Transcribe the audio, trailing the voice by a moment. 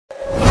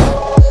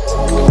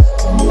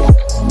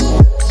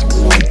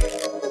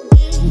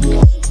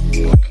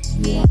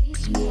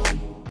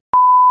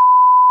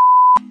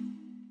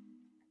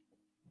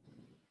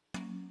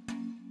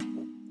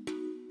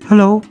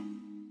Hello?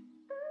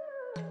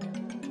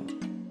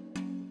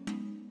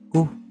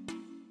 Oh,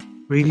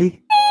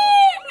 really?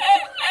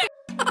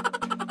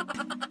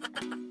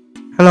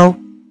 Hello?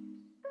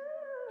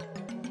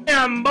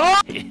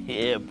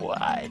 Yeah,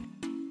 boy.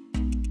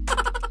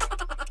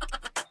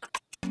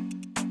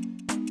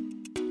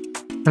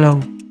 Hello?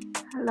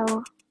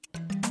 Hello.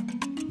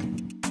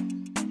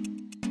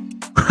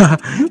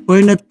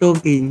 We're not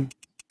talking.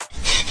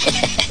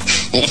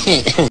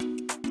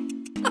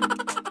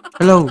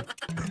 Hello?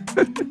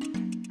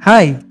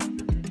 Hi.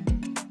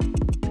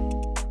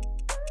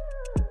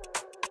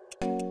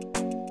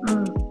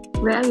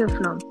 Where are you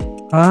from?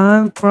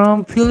 I'm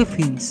from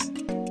Philippines.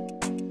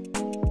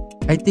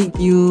 I think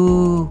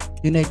you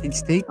United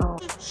States. Oh,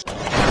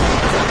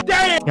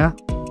 Yeah.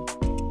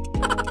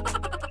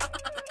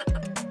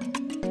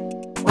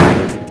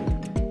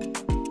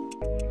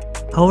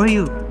 How are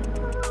you?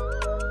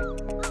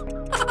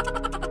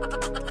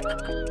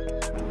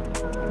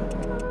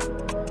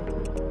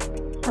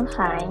 I'm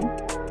fine.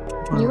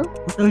 Wow, You?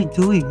 What are you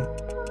doing?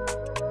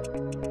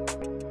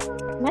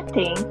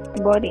 Nothing.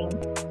 Boring.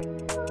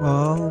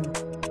 Wow.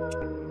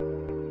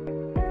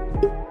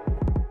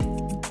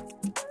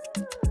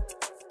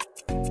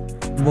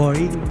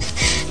 Boring.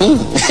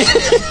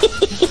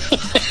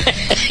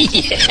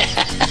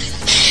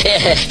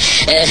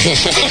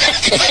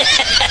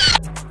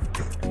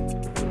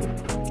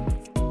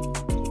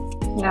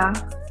 Yeah.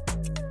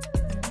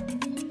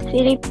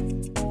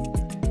 Philippines.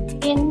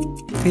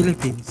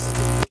 Philippines.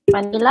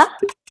 Manila?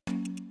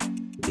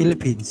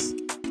 Philippines.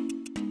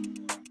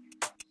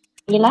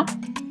 Manila?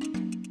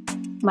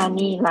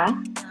 Manila?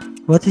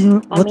 What is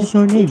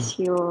your name? Is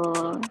you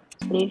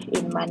live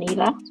in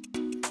Manila?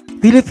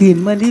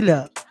 Philippine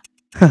Manila.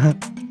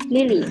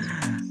 Lily.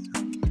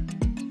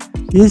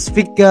 You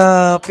speak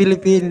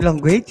Philippine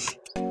language?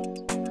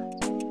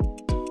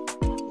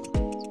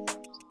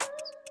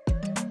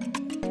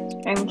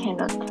 I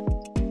cannot.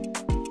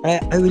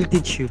 I will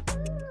teach you.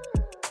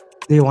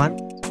 Do you want?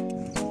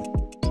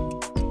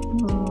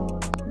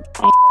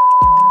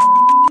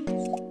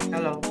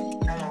 Hello.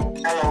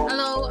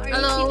 Hello,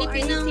 are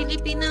you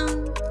Filipino?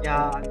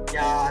 Yeah.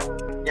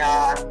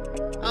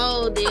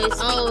 Oh, this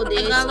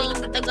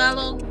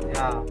Tagalog.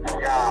 Yeah.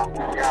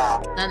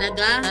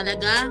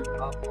 Talaga?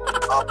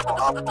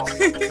 Opo.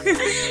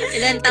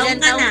 Ilan taon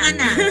ka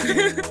na?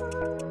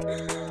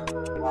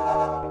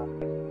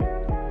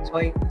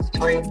 Sorry.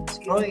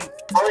 Sorry?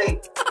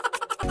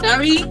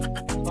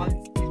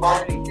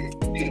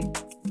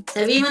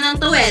 Sabi mo ng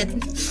tuwid.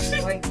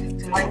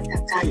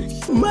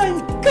 My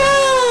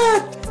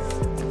God!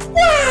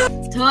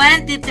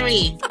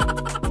 23.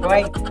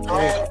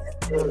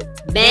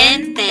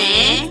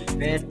 23.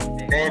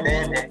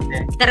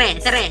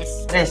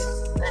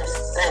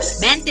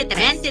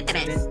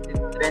 23.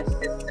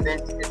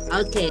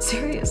 Okay.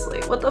 Seriously,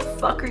 what the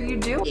fuck are you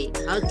doing?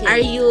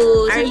 Okay.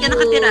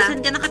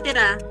 Saan ka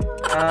nakatira?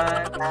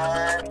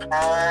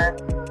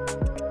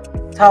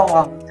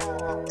 Taiwan.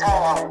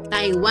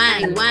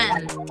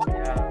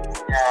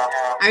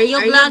 Are you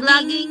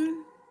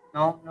vlogging?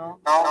 No.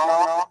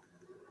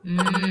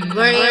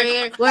 Where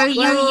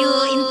you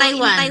in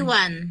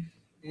Taiwan?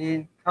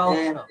 In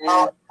Kaohsiung.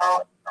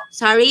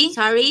 Sorry?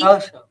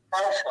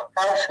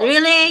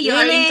 Really? You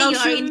are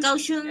in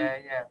Kaohsiung?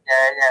 Yeah.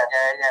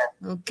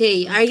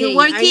 Okay. Are you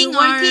working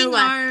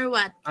or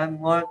what? I'm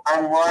work.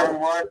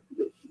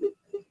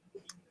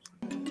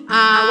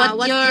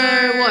 What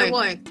your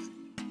work?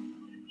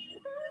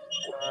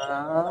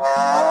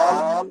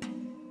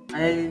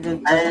 I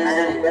don't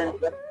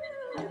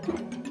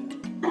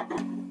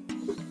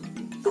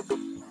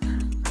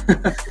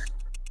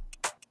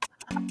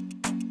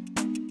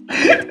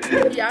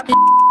Yeah.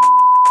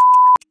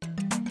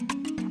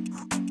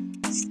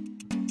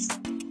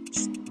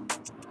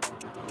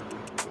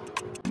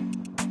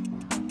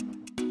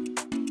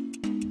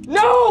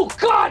 No!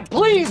 God,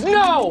 please,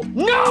 no!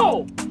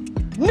 Wow.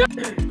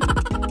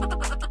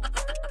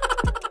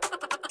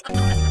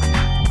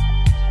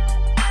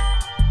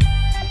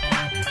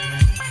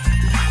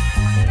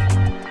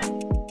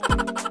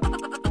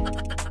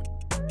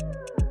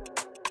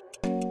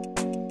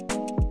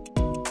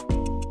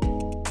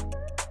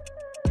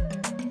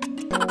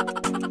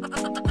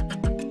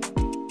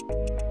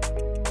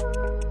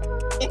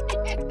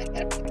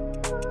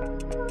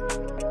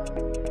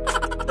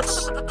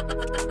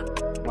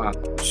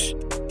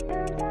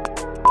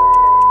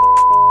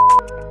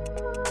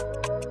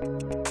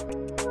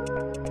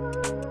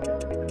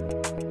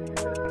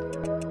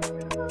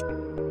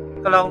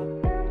 Hello.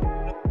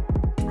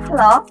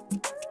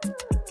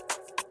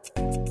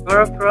 Where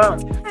are you from?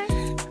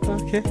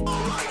 Okay.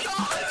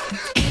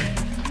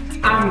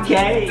 I'm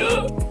gay.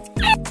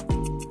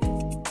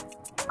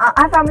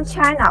 I'm from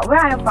China. Where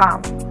are you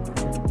from?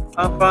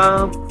 I'm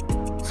from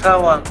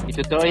Taiwan.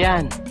 Totoo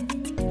yan.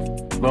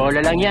 Bola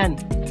lang yan.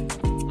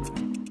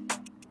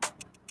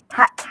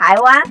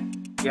 Taiwan?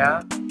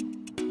 Yeah.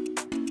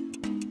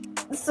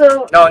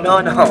 So No. 你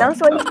能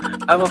说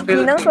I'm a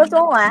你能 Philippine. 说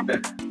中文？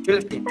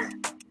 Philippines.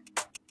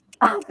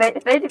 菲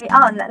律宾哦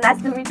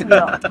，nice to meet you。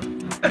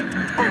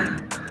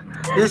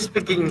Do you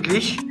speak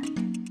English?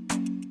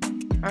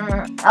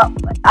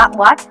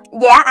 What?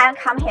 Yeah, I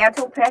come here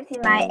to practice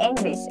my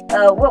English.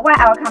 Why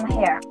I will come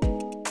here?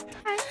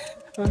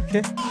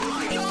 Okay.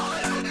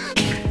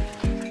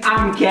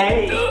 I'm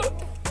gay.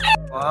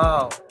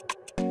 Wow.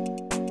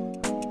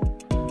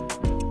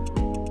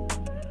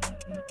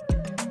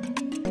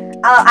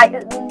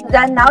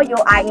 Then now you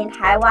are in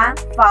Taiwan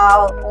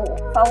for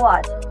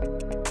what?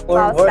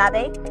 For work.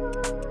 study?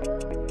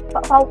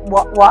 For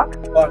work?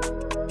 Work.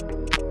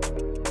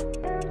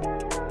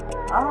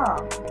 Oh.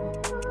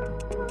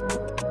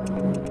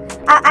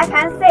 I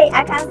can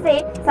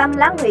say some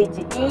language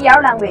in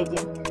your language.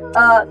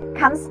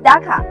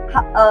 Kamstaka.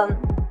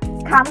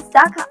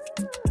 Kamstaka.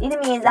 It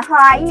means how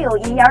are you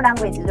in your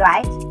language,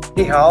 right?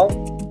 你好.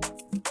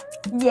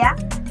 Yeah.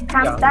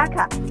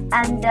 Kamstaka.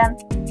 And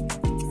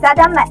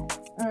Sadamat.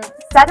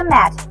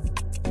 Sadamat.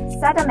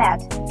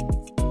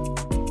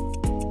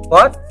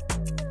 What?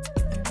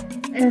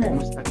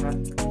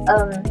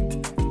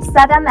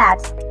 Sadamat.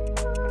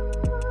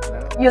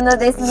 You know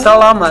this means?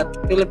 Salamat.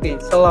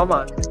 Philippines.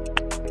 Salamat.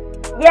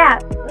 Yeah.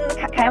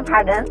 Can you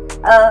pardon?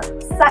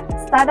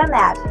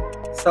 Sadamat.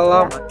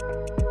 Salamat.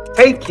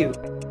 Thank you.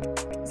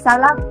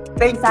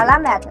 Thank you.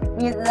 Salamat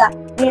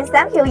means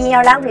thank you in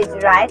your language,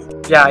 right?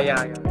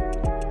 Yeah.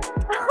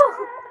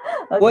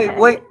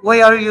 Okay.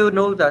 Why are you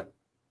know that?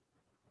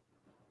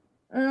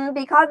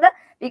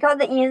 Because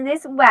in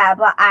this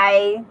web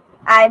I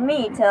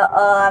meet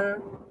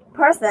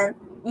person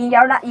in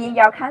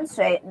your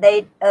country.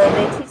 They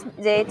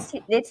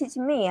teach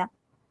me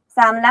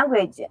some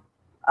language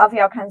of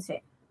your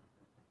country.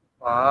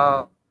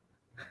 Wow.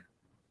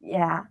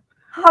 Yeah.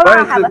 How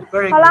long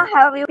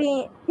have you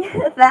been?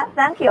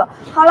 Thank you.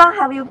 How long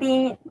have you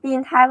been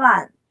in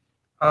Taiwan?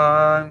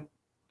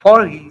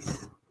 4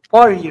 years.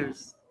 4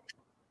 years.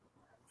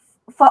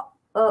 For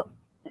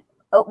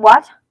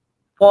what?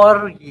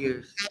 4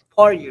 years.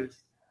 4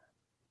 years.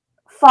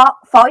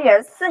 4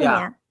 years. 4 年.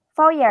 Yeah.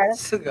 4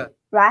 years. 4个.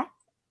 Right?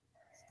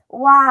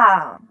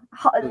 Wow.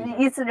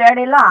 It's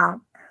really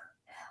long.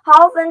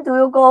 How often do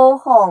you go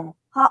home?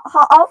 How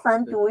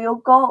often do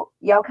you go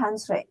your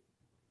country?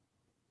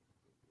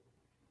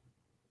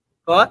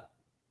 What?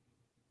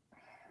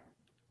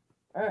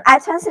 I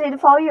translate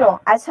for you.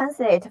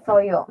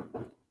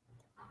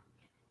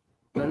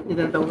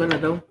 Ilan taon ka na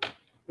daw?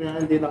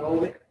 Hindi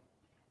nakauwi.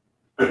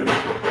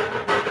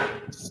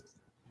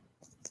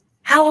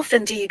 How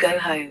often do you go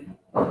home?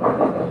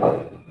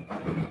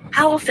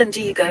 How often do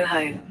you go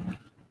home?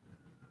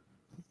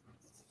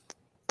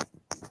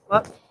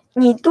 What?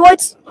 你多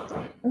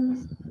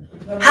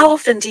How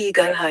often do you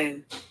go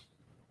home?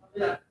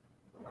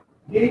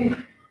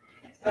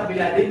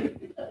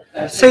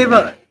 Same.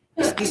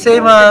 It's the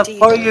same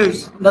 4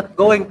 years not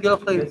going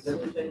Philippines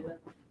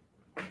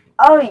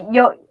Oh,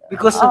 you.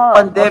 because of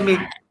pandemic.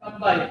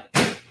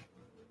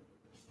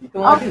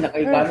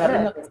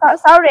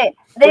 Sorry,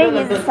 there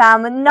is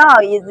some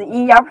noise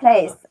in your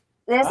place.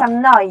 There's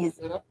some noise.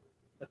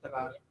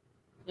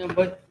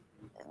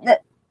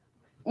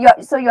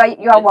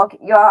 You are walking.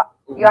 You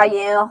are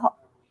in.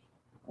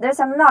 There's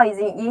some noise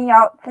in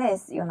your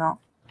place. You know.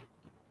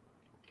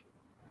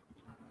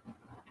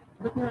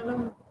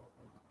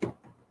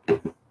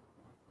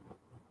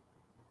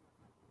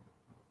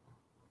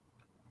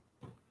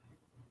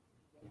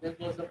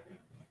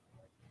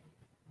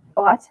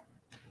 What?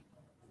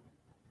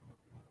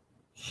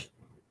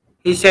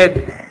 He said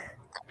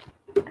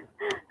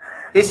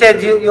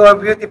you are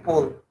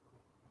beautiful.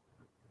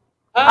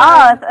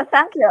 Oh,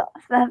 thank you.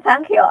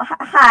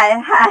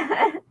 Hi.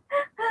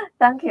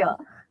 Thank you.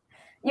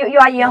 You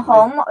are in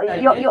home.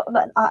 You.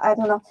 I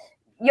don't know.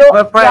 You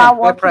My friend, are my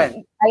working.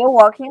 friend. Are you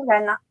working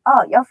right now?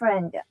 Oh, your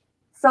friend.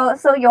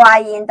 So you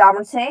are in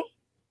dormitory.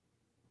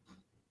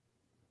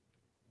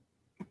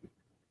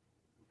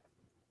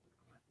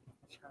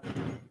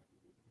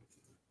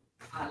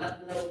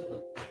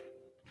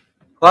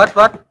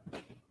 What?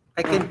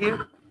 I can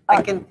hear.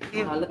 I can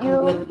hear.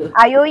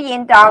 Are you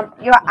in dorm?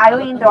 Are you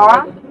in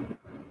dorm?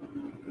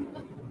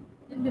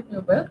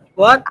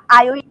 What?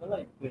 Are you?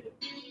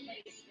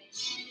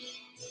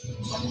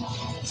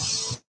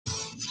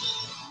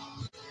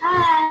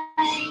 Hi.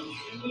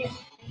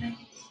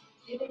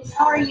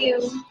 How are you?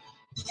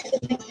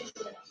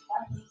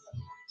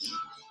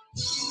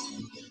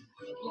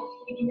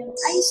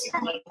 Ayos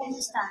naman.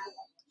 Kumusta?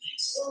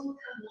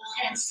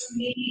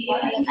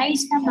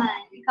 Ayos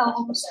naman. Ikaw,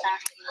 kumusta?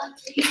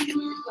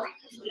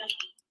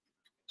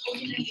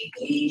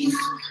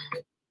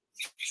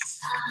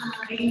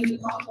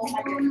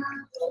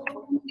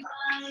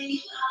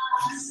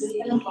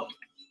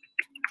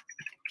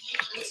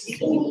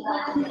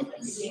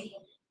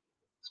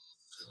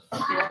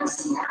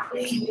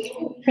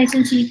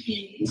 Quezon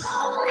City.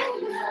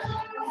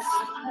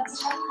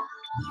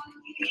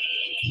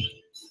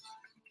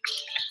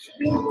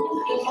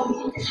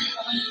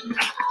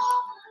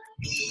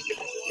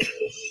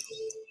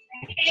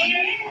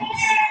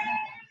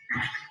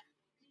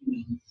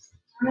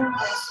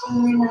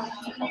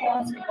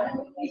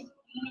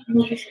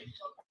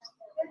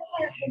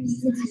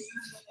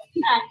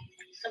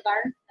 Sa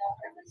bar?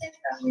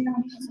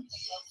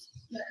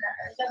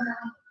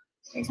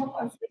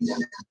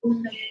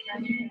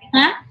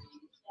 Ha?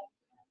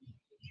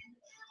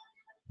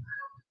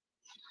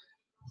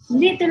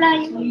 Hindi, ito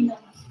layo.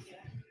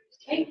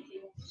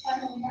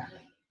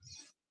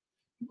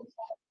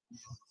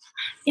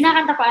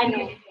 Kinakanta ko ano,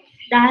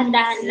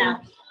 dahan-dahan lang.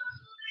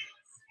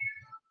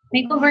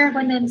 May cover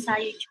ko nun sa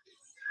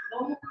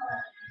YouTube.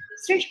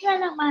 Search mo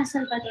lang mga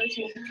Salvador sa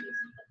YouTube.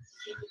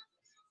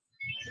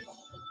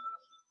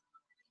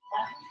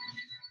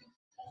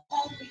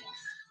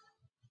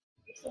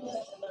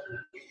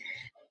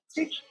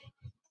 Search.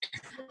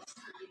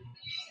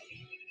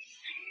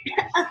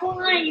 Ako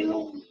nga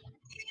yun.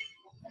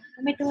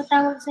 May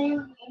tumatawag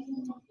sa'yo.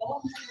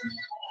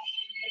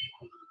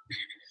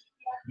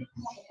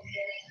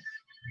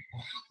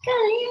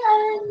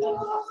 Kalian mo.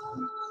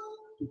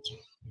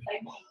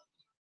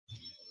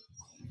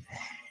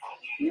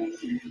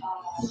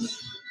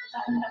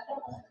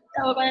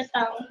 Tawa ko na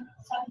tawa.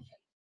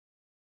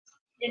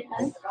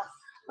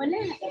 Wala.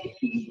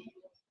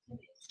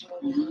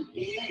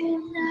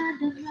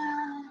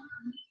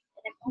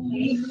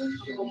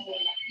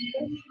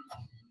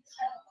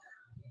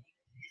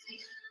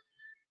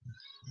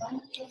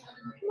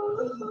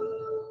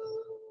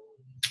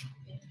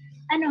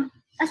 Ano?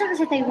 Asa ka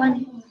sa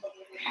Taiwan?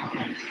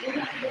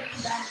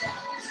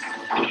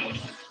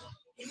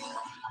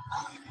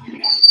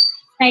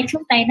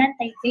 Taichung, Tainan,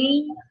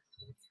 Taipei,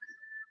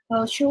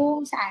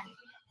 Kaohsiung, saan?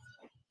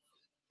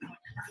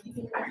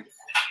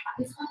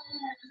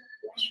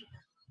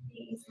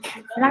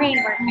 Wala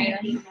kayong work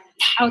ngayon?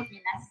 Out nyo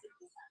na?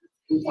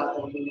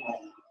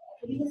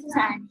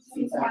 Saan?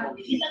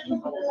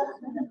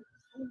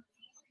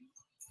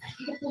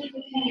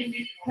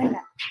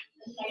 Wala.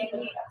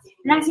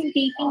 Wala kasing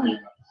taking eh.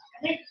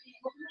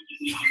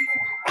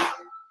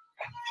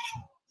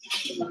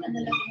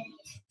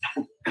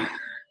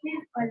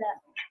 Wala.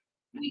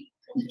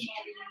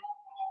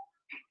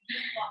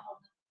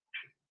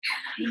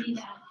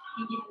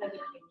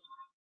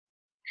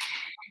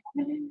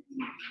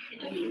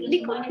 Hindi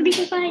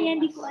ko kaya,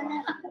 hindi ko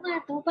alam. Ako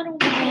nga to, parang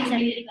kaya yung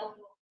sarili ko.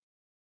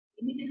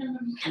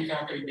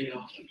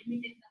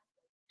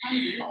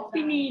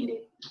 Pinili.